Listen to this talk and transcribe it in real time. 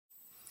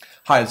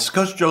Hi, it's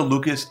Coach Joe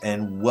Lucas,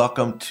 and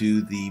welcome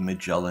to the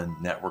Magellan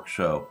Network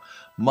Show.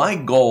 My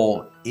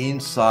goal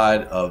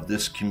inside of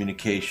this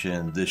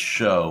communication, this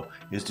show,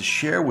 is to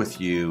share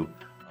with you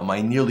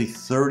my nearly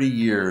 30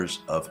 years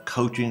of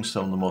coaching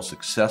some of the most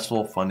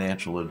successful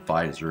financial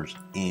advisors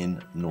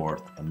in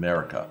North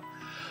America.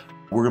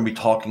 We're going to be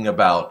talking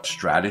about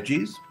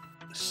strategies,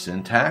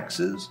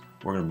 syntaxes.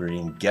 We're going to be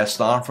bringing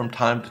guests on from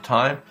time to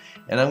time,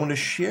 and I'm going to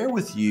share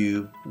with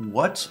you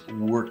what's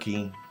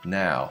working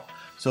now.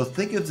 So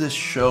think of this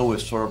show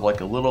as sort of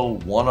like a little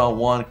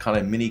one-on-one kind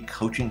of mini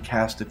coaching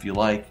cast, if you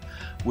like,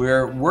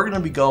 where we're going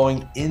to be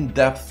going in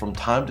depth from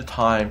time to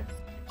time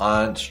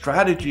on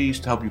strategies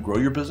to help you grow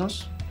your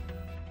business,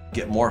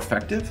 get more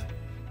effective,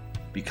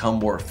 become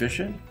more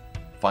efficient,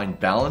 find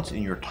balance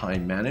in your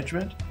time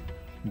management,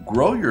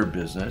 grow your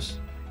business,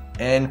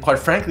 and quite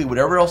frankly,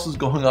 whatever else is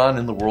going on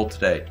in the world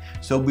today.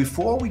 So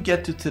before we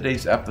get to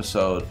today's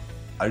episode,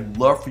 I'd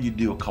love for you to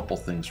do a couple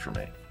things for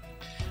me.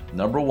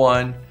 Number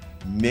one,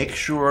 make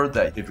sure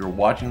that if you're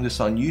watching this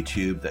on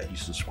YouTube, that you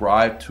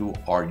subscribe to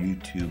our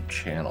YouTube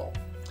channel.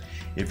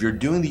 If you're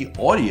doing the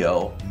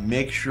audio,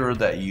 make sure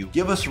that you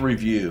give us a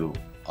review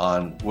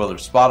on whether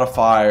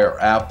Spotify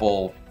or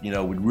Apple.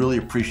 We'd really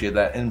appreciate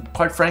that. And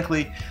quite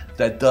frankly,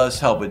 that does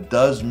help. It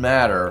does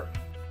matter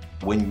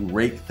when you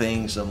rate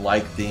things and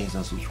like things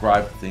and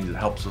subscribe to things. It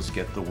helps us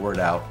get the word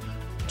out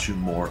to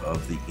more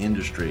of the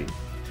industry.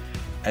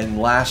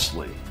 And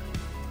lastly,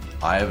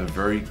 I have a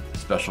very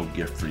special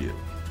gift for you.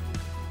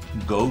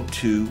 Go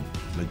to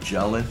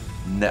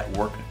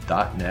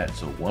MagellanNetwork.net,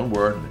 so one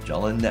word,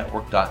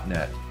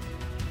 MagellanNetwork.net,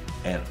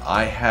 and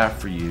I have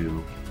for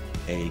you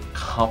a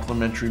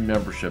complimentary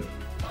membership,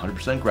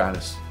 100%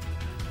 gratis,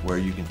 where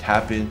you can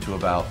tap into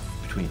about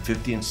between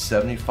 50 and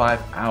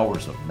 75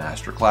 hours of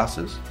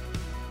masterclasses,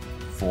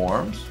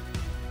 forms,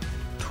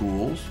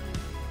 tools,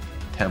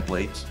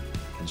 templates,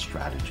 and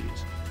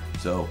strategies.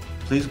 So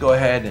please go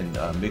ahead and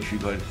make sure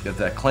you go ahead and get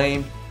that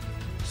claimed.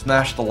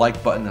 Smash the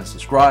like button and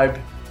subscribe.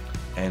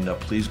 And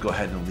please go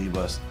ahead and leave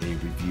us a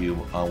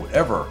review on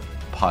whatever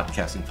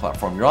podcasting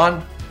platform you're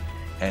on.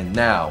 And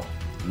now,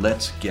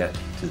 let's get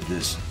to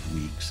this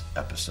week's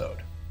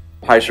episode.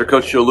 Hi, sir,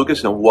 Coach Joe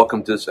Lucas, and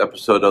welcome to this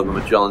episode of the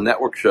Magellan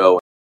Network Show.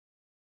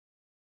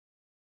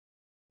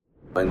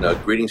 And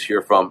greetings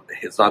here from,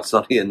 it's not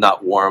sunny and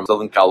not warm,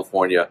 Southern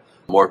California,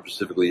 more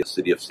specifically the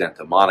city of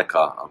Santa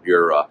Monica. I'm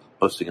here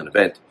hosting an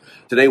event.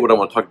 Today, what I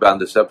want to talk about in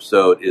this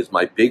episode is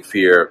my big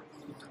fear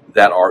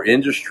that our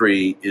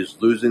industry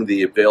is losing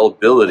the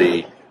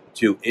availability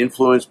to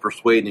influence,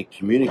 persuade, and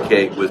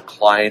communicate with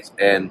clients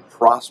and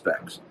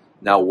prospects.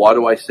 Now, why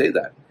do I say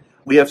that?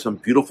 We have some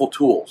beautiful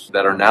tools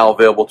that are now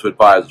available to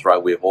advisors,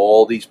 right? We have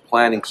all these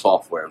planning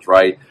softwares,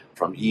 right?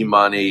 From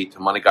eMoney to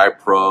Money Guy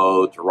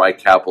Pro to Right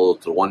Capital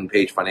to One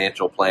Page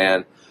Financial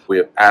Plan. We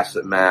have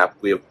Asset Map.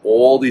 We have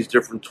all these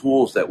different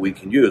tools that we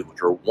can use,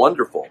 which are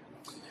wonderful.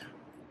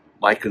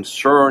 My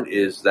concern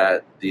is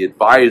that the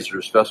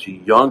advisors,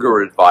 especially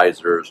younger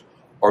advisors,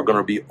 are going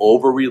to be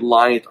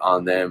over-reliant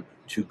on them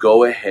to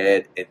go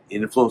ahead and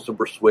influence and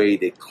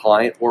persuade a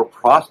client or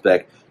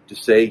prospect to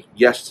say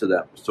yes to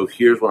them. So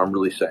here's what I'm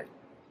really saying.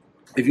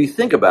 If you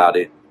think about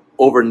it,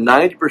 over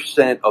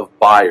 90% of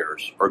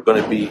buyers are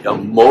going to be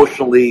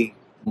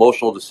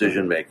emotional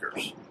decision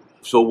makers.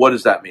 So what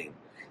does that mean?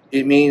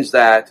 It means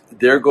that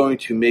they're going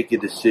to make a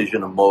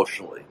decision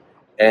emotionally.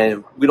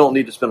 And we don't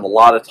need to spend a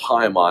lot of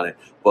time on it,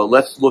 but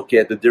let's look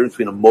at the difference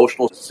between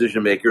emotional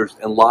decision makers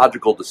and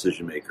logical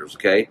decision makers,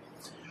 okay?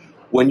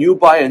 When you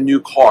buy a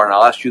new car, and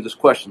I'll ask you this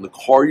question, the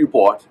car you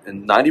bought,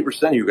 and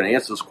 90% of you are going to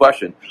answer this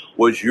question,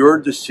 was your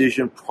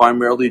decision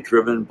primarily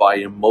driven by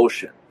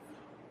emotion?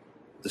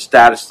 The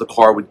status the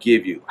car would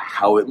give you,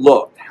 how it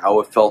looked,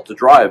 how it felt to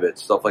drive it,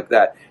 stuff like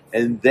that.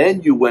 And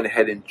then you went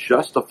ahead and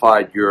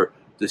justified your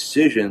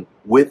decision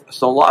with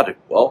some logic.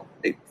 Well,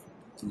 hey,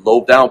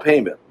 low down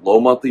payment, low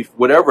monthly,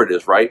 whatever it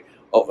is, right?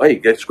 Oh, hey,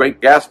 it gets great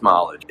gas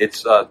mileage.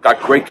 It's got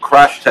great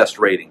crash test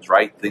ratings,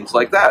 right? Things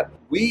like that.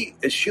 We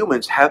as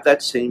humans have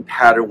that same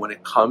pattern when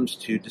it comes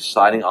to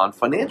deciding on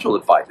financial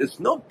advice. It's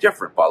no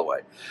different, by the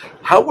way.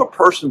 How a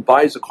person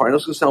buys a car, I know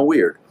it's going to sound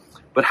weird,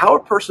 but how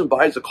a person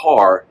buys a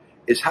car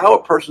is how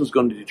a person is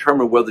going to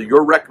determine whether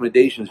your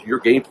recommendations, your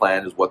game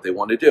plan is what they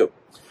want to do.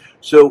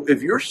 So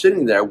if you're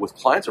sitting there with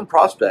clients and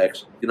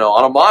prospects,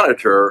 on a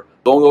monitor,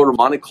 going over to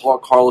Monte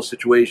Carlo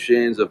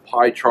situations and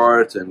pie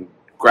charts and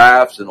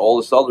graphs and all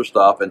this other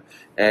stuff, and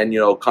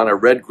kind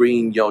of red,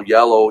 green,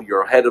 yellow,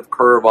 you're ahead of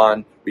curve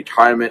on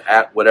retirement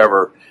at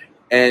whatever,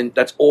 and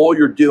that's all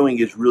you're doing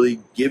is really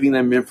giving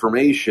them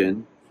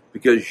information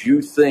because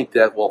you think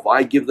that, well, if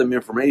I give them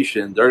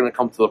information, they're going to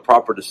come to the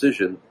proper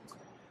decision.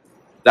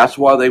 That's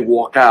why they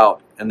walk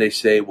out and they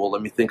say, well,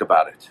 let me think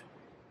about it,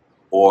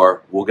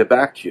 or we'll get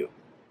back to you.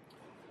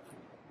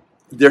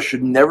 There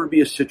should never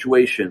be a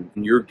situation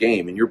in your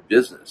game, in your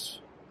business,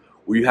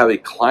 where you have a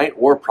client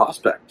or a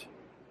prospect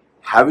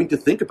having to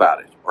think about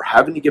it or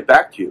having to get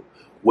back to you.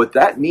 What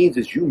that means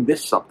is you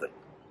missed something.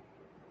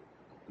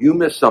 You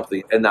missed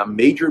something, and that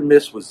major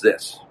miss was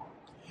this.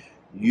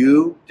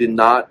 You did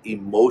not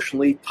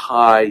emotionally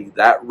tie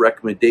that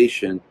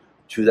recommendation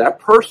to that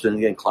person,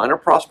 again, client or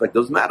prospect,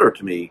 doesn't matter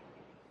to me.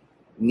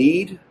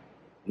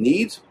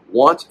 Needs,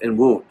 wants, and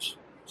wounds.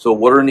 So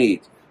what are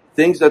needs?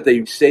 Things that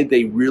they say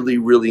they really,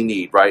 really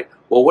need, right?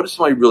 Well, what does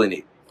somebody really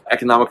need?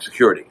 Economic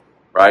security,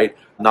 right?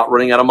 Not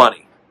running out of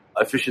money.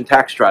 Efficient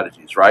tax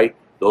strategies, right?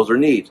 Those are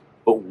needs.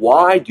 But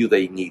why do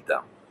they need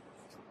them?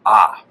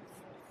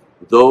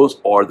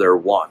 Those are their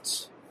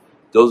wants.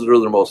 Those are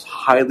their most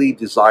highly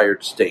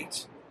desired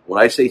states.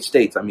 When I say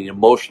states, I mean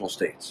emotional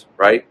states,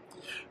 right?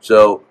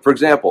 So, for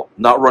example,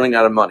 not running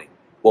out of money.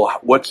 Well,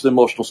 what's the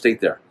emotional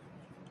state there?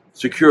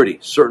 Security,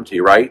 certainty,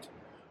 right?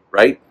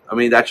 Right? I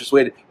mean, that's just the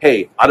way to,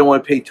 hey, I don't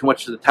want to pay too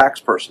much to the tax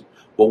person.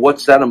 Well,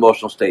 what's that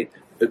emotional state?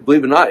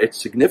 Believe it or not,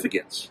 it's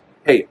significance.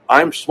 Hey,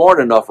 I'm smart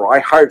enough, or I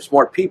hired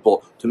smart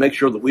people to make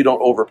sure that we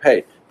don't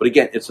overpay. But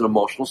again, it's an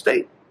emotional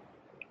state.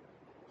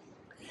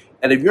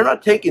 And if you're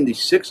not taking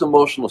these 6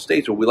 emotional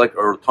states,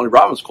 or Tony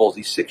Robbins calls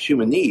these 6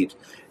 human needs,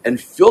 and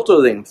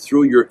filter them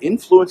through your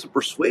influence and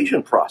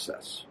persuasion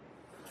process,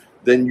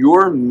 then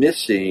you're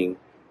missing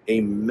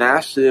a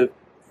massive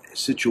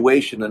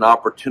situation and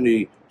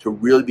opportunity to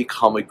really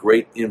become a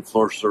great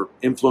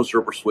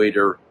influencer,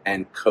 persuader,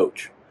 and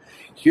coach.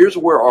 Here's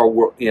where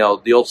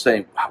the old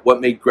saying,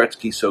 what made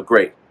Gretzky so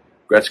great?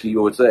 Gretzky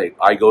would say,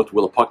 I go to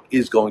where the puck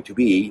is going to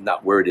be,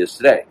 not where it is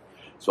today.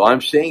 So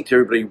I'm saying to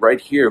everybody right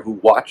here who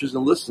watches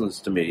and listens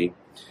to me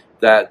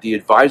that the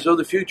advisor of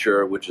the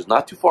future, which is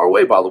not too far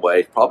away, by the way,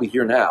 it's probably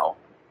here now,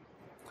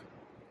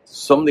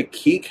 some of the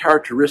key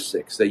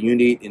characteristics that you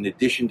need in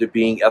addition to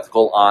being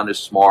ethical,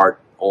 honest, smart,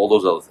 all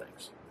those other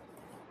things.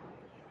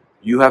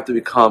 You have to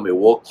become a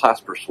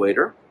world-class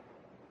persuader,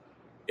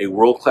 a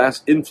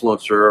world-class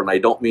influencer, and I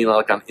don't mean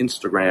like on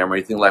Instagram or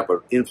anything like that,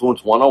 but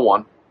influence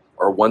one-on-one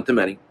or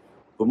one-to-many.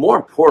 But more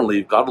importantly,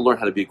 you've got to learn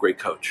how to be a great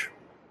coach.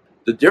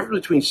 The difference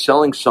between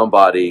selling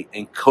somebody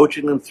and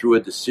coaching them through a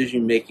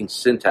decision-making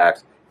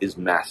syntax is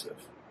massive.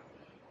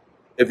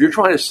 If you're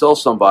trying to sell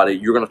somebody,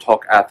 you're going to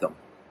talk at them.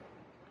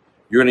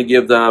 You're going to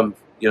give them,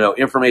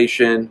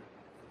 information,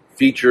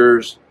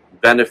 features,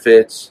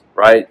 benefits,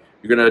 right?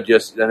 You're going to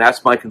and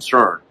that's my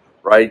concern,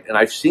 right? And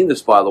I've seen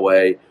this, by the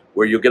way,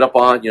 where you get up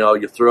on,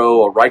 you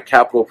throw a Right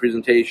Capital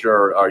presentation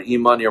or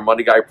eMoney or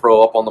Money Guy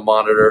Pro up on the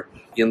monitor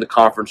in the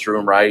conference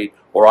room, right?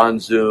 Or on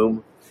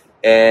Zoom,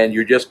 and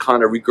you're just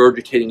kind of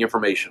regurgitating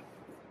information.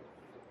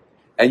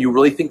 And you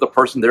really think the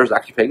person there is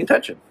actually paying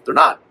attention. They're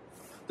not.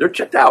 They're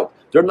checked out.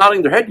 They're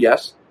nodding their head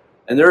yes,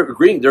 and they're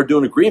agreeing. They're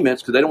doing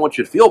agreements because they don't want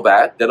you to feel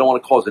bad. They don't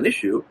want to cause an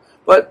issue,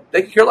 but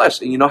they can care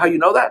less. And you know how you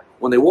know that?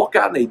 When they walk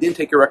out and they didn't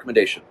take your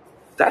recommendation.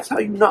 That's how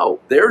you know.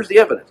 There's the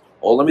evidence.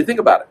 Oh, let me think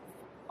about it.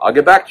 I'll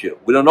get back to you.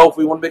 We don't know if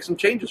we want to make some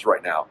changes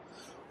right now.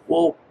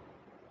 Well,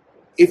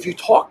 if you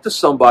talk to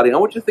somebody, I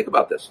want you to think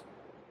about this.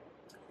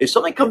 If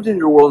somebody comes into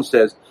your world and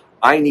says,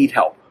 I need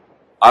help.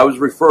 I was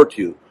referred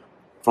to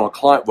from a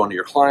client, one of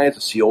your clients,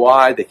 a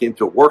COI, they came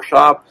to a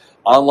workshop,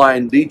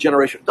 online lead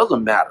generation, it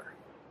doesn't matter.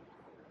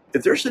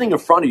 If they're sitting in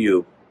front of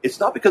you, it's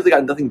not because they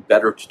got nothing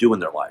better to do in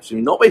their lives. I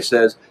mean, nobody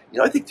says,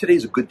 I think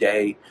today's a good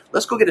day.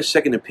 Let's go get a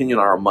second opinion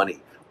on our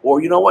money. Or,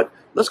 you know what?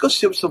 Let's go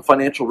sit with some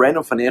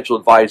random financial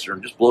advisor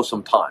and just blow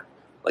some time.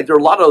 Like, there are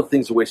a lot of other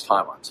things to waste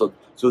time on. So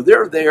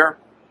they're there.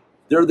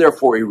 They're there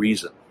for a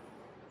reason.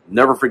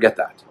 Never forget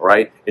that, all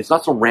right? It's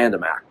not some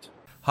random act.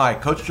 Hi,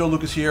 Coach Joe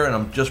Lucas here, and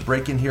I'm just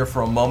breaking here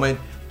for a moment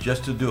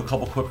just to do a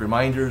couple quick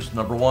reminders.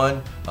 Number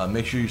one,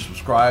 make sure you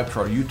subscribe to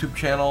our YouTube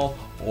channel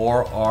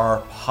or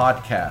our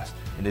podcast.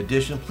 In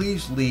addition,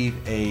 please leave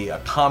a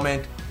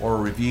comment or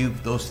a review.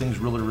 Those things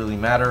really, really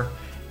matter.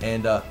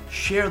 And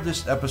share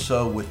this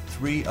episode with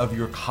 3 of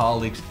your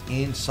colleagues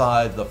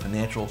inside the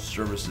financial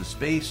services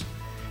space.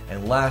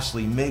 And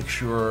lastly, make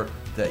sure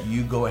that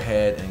you go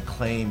ahead and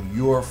claim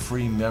your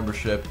free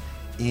membership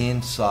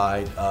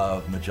inside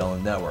of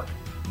Magellan Network.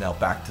 Now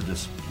back to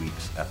this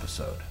week's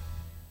episode.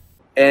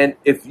 And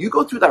if you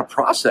go through that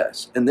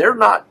process and they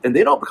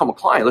don't become a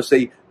client, let's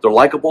say they're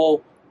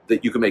likable,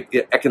 that you can make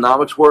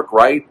economics work,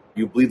 right?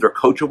 You believe they're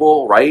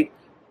coachable, right?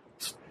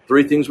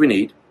 3 things we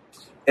need.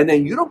 And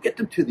then you don't get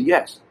them to the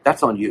yes.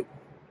 That's on you.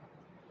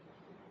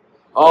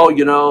 Oh,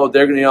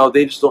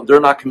 they're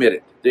not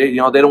committed. They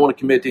don't want to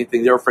commit to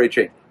anything. They're afraid of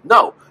change.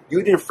 No,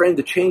 you didn't frame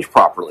the change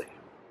properly.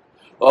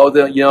 Oh,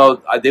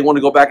 they want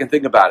to go back and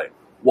think about it.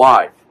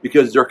 Why?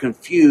 Because they're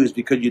confused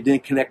because you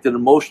didn't connect it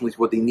emotionally to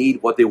what they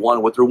need, what they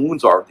want, what their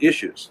wounds are,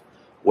 issues.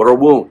 What are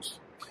wounds?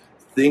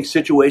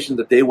 Situations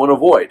that they want to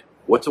avoid.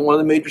 What's one of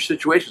the major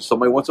situations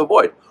somebody wants to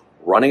avoid?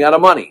 Running out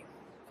of money.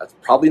 That's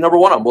probably number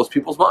one on most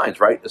people's minds,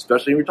 right?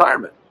 Especially in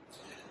retirement.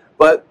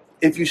 But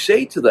if you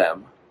say to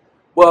them,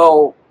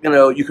 well,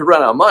 you could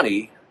run out of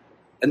money,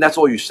 and that's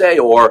all you say,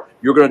 or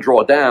you're going to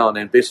draw down,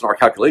 and based on our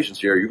calculations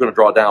here, you're going to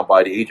draw down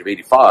by the age of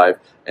 85,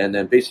 and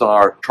then based on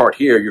our chart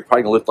here, you're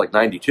probably going to live like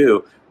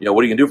 92.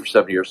 What are you going to do for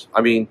 7 years?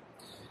 I mean,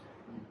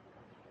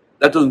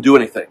 that doesn't do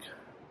anything.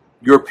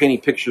 You're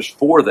painting pictures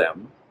for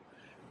them.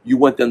 You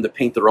want them to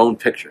paint their own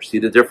picture. See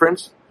the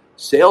difference?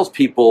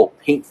 Salespeople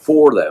paint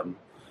for them.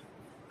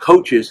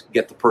 Coaches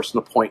get the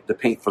person to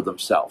paint for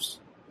themselves.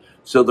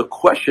 So the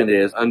question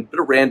is, I'm a bit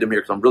random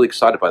here because I'm really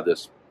excited by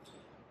this,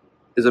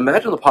 is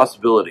imagine the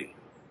possibility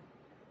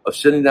of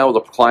sitting down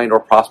with a client or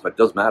prospect,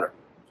 doesn't matter,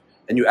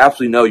 and you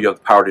absolutely know you have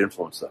the power to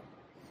influence them.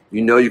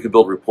 You know you can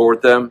build rapport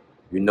with them.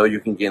 You know you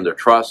can gain their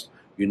trust.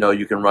 You know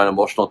you can run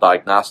emotional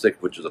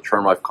diagnostic, which is a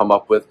term I've come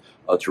up with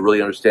to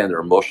really understand their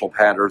emotional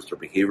patterns, their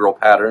behavioral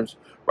patterns,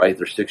 right?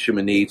 Their 6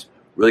 human needs.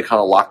 Really kind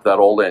of lock that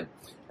all in.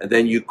 And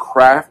then you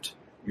craft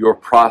your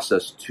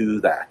process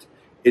to that.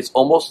 It's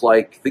almost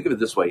like, think of it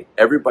this way,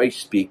 everybody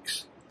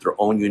speaks their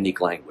own unique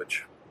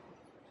language.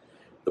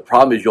 The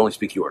problem is you only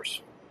speak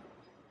yours.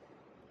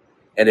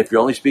 And if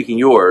you're only speaking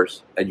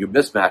yours and you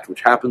mismatch,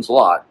 which happens a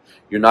lot,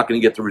 you're not going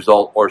to get the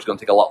result, or it's going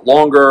to take a lot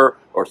longer,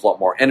 or it's a lot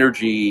more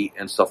energy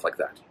and stuff like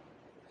that.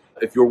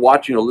 If you're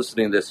watching or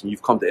listening to this and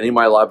you've come to any of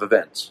my live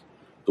events,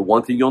 the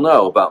one thing you'll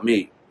know about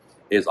me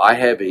is I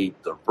have a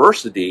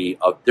diversity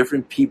of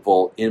different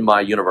people in my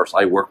universe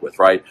I work with,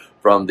 right?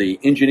 From the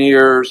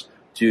engineers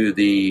to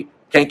the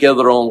can't get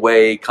their own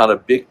way, kind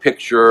of big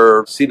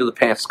picture, seat of the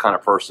pants kind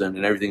of person,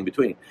 and everything in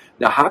between.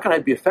 Now, how can I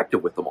be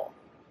effective with them all?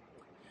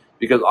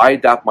 Because I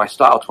adapt my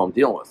style to what I'm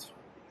dealing with.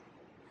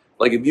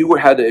 Like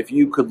if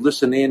you could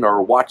listen in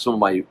or watch some of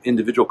my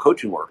individual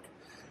coaching work,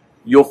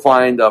 you'll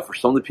find for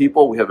some of the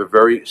people we have a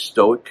very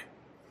stoic,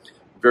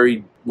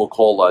 very we'll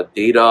call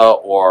data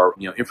or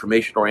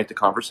information-oriented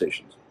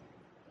conversations,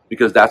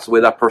 because that's the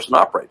way that person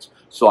operates.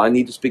 So I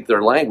need to speak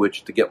their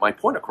language to get my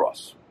point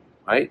across,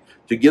 right?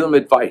 To give them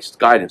advice,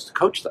 guidance, to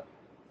coach them.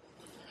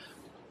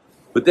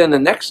 But then the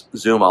next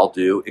Zoom I'll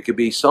do, it could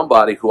be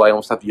somebody who I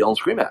almost have to yell and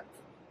scream at.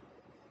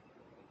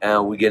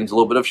 And we get into a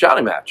little bit of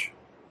shouting match.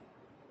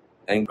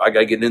 And I got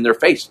to get in their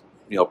face,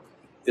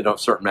 in a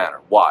certain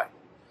manner. Why?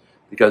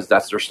 Because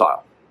that's their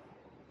style.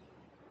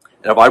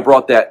 And if I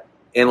brought that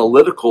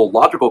analytical,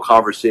 logical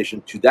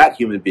conversation to that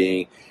human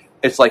being,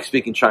 it's like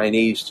speaking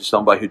Chinese to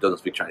somebody who doesn't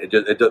speak Chinese.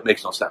 It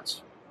makes no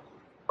sense,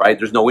 right?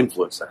 There's no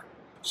influence there.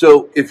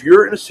 So if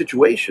you're in a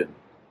situation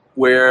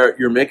where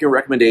you're making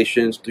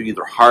recommendations to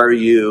either hire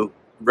you,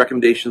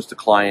 recommendations to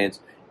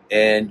clients,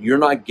 and you're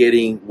not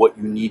getting what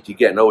you need to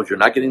get, in other words, you're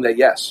not getting that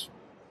yes,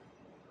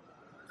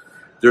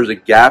 there's a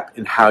gap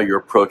in how you're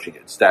approaching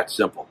it. It's that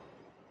simple.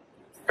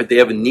 If they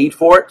have a need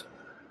for it,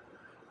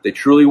 they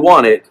truly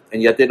want it,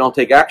 and yet they don't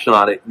take action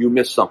on it, you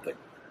miss something.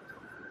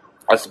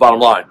 That's the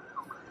bottom line.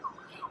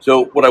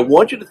 So what I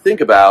want you to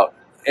think about,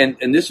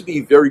 and this would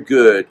be very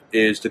good,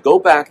 is to go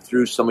back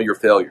through some of your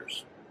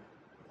failures.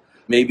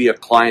 Maybe a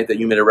client that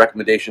you made a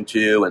recommendation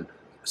to, and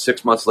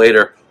 6 months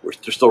later,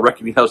 they're still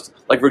recommending us.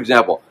 Like, for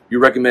example, you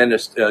recommend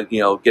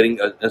getting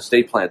an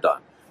estate plan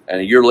done, and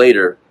a year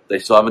later, they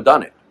still haven't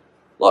done it.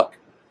 Look,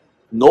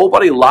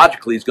 nobody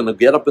logically is going to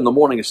get up in the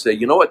morning and say,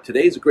 you know what,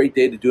 today's a great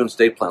day to do an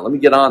estate plan. Let me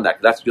get on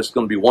that. That's just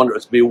going to be wonderful.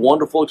 It's going to be a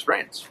wonderful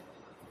experience.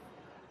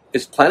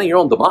 It's planning your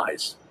own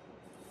demise.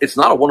 It's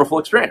not a wonderful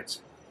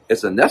experience.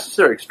 It's a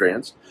necessary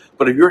experience.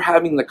 But if you're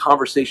having the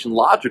conversation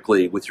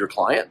logically with your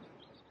client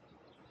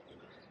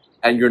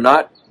and you're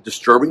not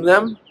disturbing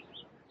them,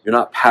 you're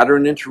not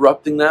pattern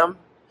interrupting them,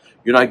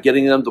 you're not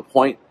getting them to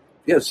point,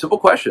 simple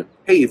question.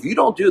 Hey, if you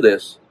don't do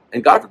this,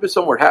 and God forbid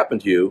something were to happen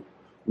to you,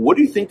 what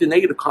do you think the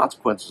negative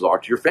consequences are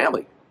to your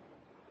family?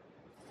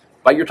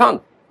 Bite your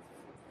tongue.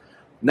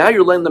 Now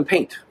you're letting them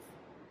paint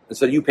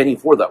instead of you painting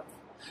for them.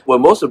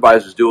 What most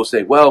advisors do is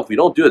say, well, if we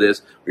don't do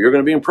this, you're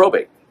going to be in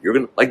probate.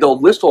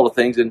 They'll list all the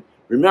things, and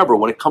remember,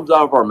 when it comes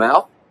out of our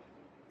mouth,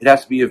 it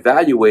has to be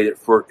evaluated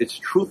for its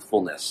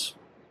truthfulness.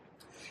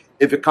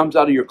 If it comes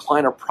out of your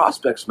client or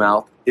prospect's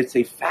mouth, it's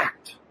a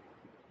fact.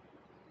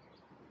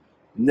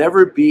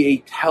 Never be a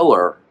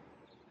teller.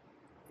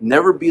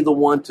 Never be the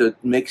one to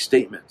make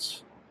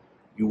statements.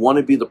 You want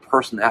to be the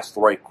person that asks the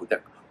right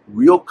questions.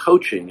 Real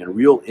coaching and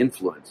real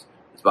influence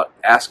is about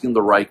asking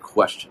the right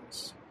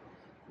questions,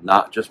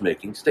 not just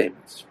making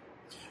statements.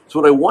 So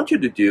what I want you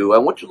to do, I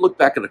want you to look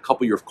back at a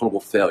couple of your clinical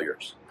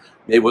failures.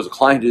 Maybe it was a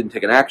client who didn't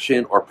take an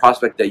action or a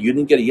prospect that you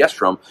didn't get a yes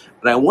from,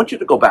 but I want you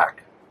to go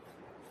back.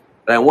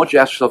 And I want you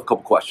to ask yourself a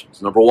couple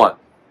questions. Number one,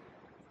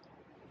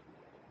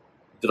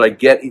 did I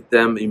get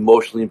them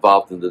emotionally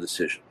involved in the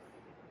decision?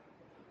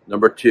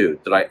 Number two,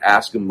 did I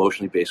ask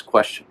emotionally based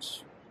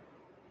questions?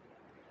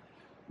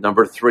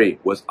 Number three,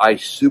 was I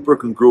super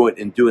congruent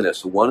in doing this?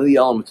 So one of the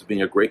elements of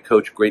being a great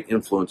coach, great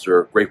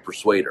influencer, great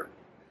persuader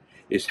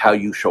is how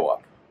you show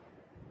up.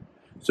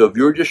 So if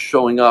you're just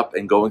showing up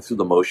and going through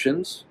the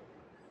motions,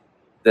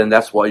 then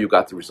that's why you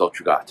got the result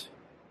you got.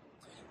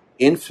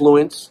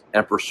 Influence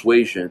and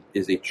persuasion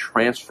is a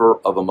transfer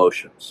of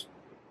emotions.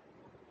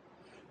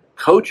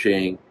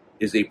 Coaching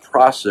is a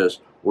process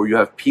where you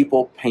have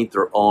people paint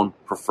their own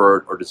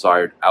preferred or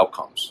desired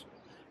outcomes.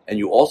 And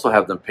you also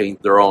have them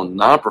paint their own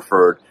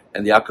non-preferred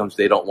and the outcomes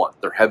they don't want.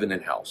 They're heaven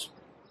and hells.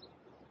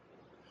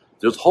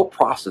 There's a whole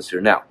process here.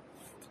 Now,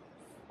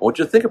 I want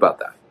you to think about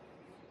that.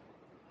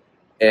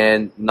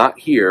 And not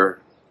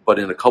here, but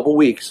in a couple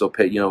weeks, so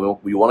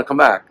we want to come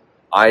back,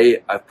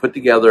 I've put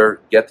together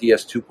Get the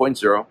Yes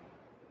 2.0.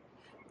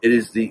 It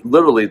is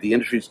literally the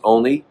industry's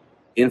only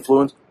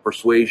influence,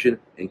 persuasion,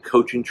 and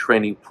coaching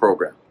training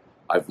program.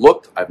 I've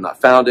looked, I've not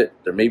found it.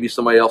 There may be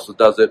somebody else that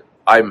does it.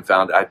 I haven't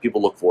found it. I have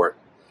people look for it.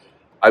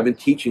 I've been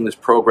teaching this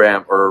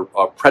program, or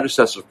a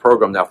predecessor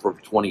program, now for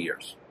over 20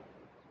 years.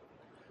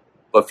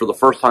 But for the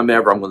first time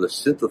ever, I'm going to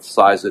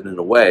synthesize it in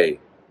a way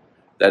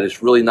that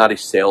is really not a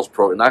sales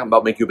program. Not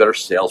about making you a better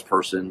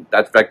salesperson.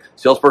 In fact,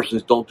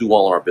 salespersons don't do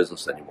well in our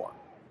business anymore.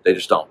 They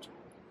just don't.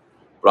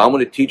 But I'm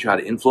going to teach you how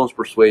to influence,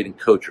 persuade, and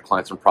coach your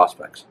clients and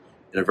prospects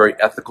in a very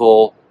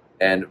ethical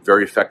and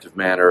very effective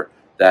manner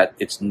that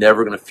it's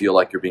never going to feel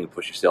like you're being a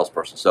pushy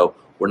salesperson. So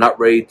we're not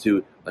ready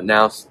to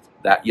announce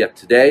that yet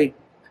today,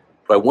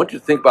 but I want you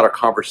to think about our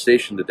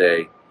conversation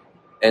today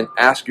and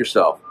ask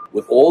yourself,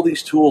 with all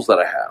these tools that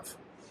I have,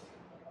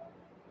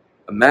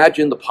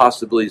 imagine the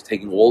possibilities of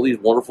taking all these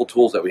wonderful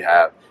tools that we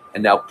have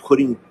and now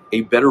putting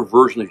a better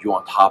version of you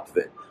on top of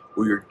it,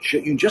 where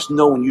you just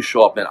know when you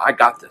show up, man, I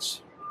got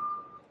this.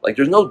 Like,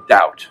 there's no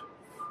doubt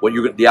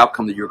the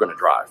outcome that you're going to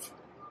drive.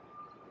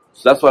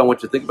 So that's what I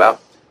want you to think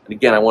about. And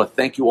again, I want to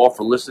thank you all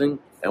for listening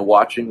and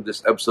watching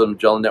this episode of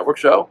Magellan Network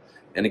Show.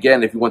 And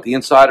again, if you want the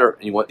insider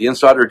and you want the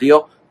insider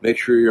deal, make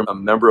sure you're a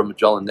member of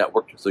Magellan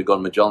Network. So you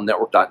go to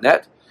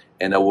MagellanNetwork.net,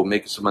 and we'll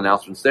make some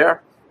announcements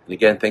there. And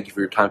again, thank you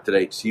for your time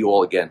today. See you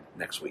all again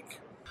next week.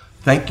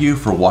 Thank you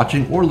for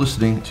watching or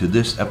listening to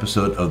this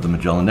episode of the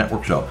Magellan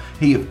Network Show.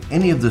 Hey, if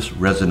any of this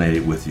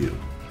resonated with you,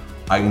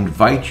 I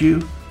invite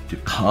you to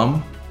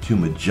come to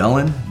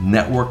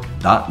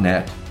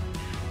MagellanNetwork.net,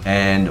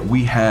 and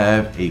we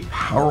have a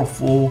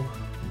powerful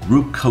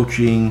group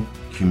coaching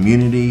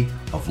community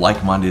of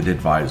like-minded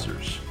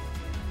advisors.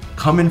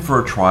 Come in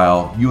for a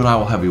trial. You and I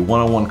will have a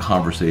one-on-one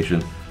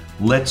conversation.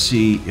 Let's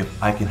see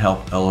if I can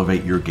help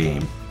elevate your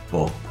game,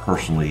 both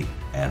personally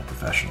and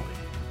professionally.